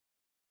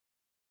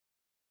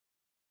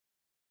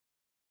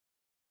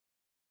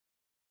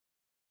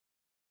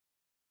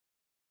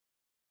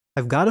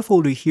I've got a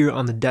folder here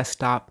on the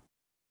desktop,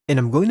 and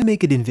I'm going to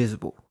make it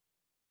invisible.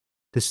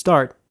 To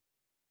start,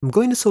 I'm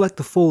going to select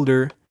the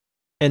folder,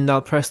 and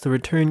I'll press the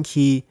return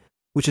key,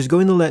 which is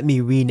going to let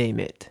me rename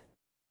it.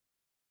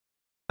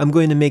 I'm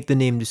going to make the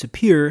name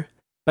disappear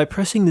by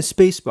pressing the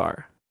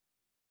spacebar.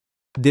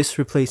 This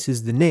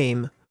replaces the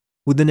name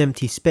with an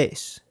empty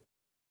space.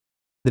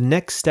 The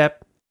next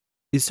step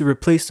is to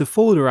replace the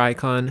folder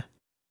icon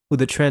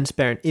with a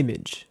transparent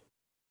image.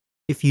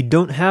 If you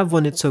don't have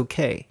one, it's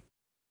okay.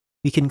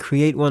 You can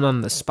create one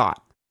on the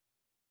spot.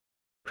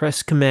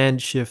 Press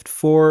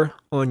Command-Shift-4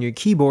 on your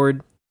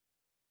keyboard,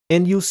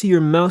 and you'll see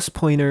your mouse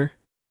pointer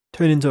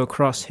turn into a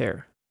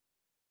crosshair.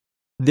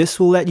 This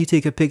will let you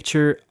take a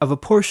picture of a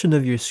portion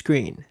of your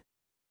screen.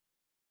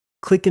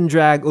 Click and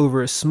drag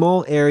over a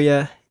small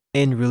area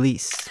and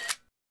release.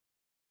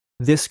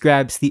 This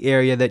grabs the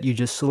area that you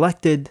just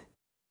selected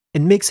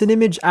and makes an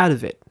image out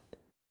of it,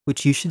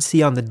 which you should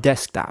see on the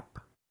desktop.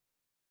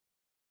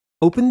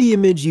 Open the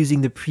image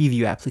using the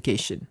Preview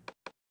application.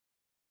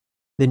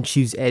 Then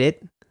choose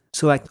Edit,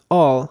 select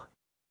All,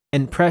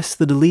 and press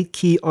the Delete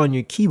key on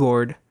your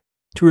keyboard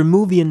to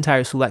remove the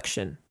entire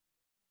selection.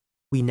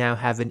 We now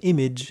have an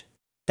image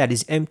that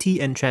is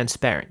empty and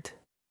transparent.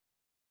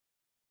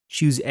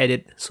 Choose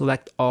Edit,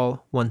 select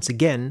All once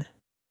again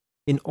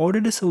in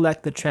order to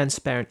select the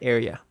transparent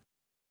area.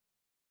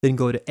 Then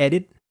go to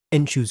Edit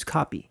and choose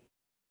Copy.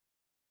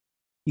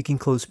 You can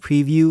close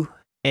Preview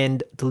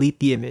and delete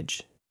the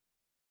image.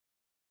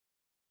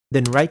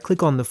 Then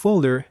right-click on the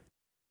folder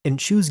and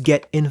choose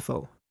Get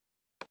Info.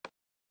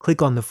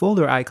 Click on the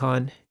folder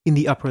icon in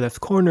the upper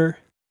left corner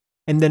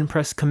and then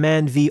press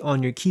Command-V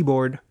on your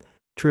keyboard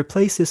to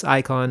replace this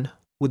icon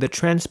with a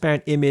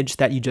transparent image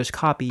that you just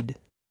copied.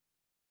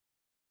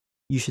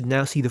 You should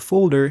now see the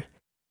folder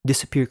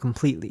disappear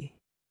completely.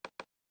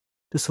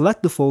 To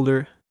select the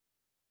folder,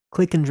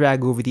 click and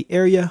drag over the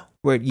area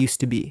where it used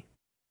to be.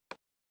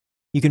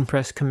 You can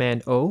press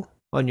Command-O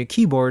on your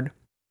keyboard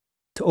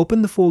to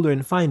open the folder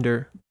in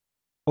Finder,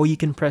 or you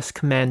can press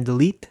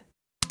Command-Delete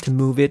to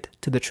move it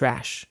to the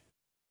trash.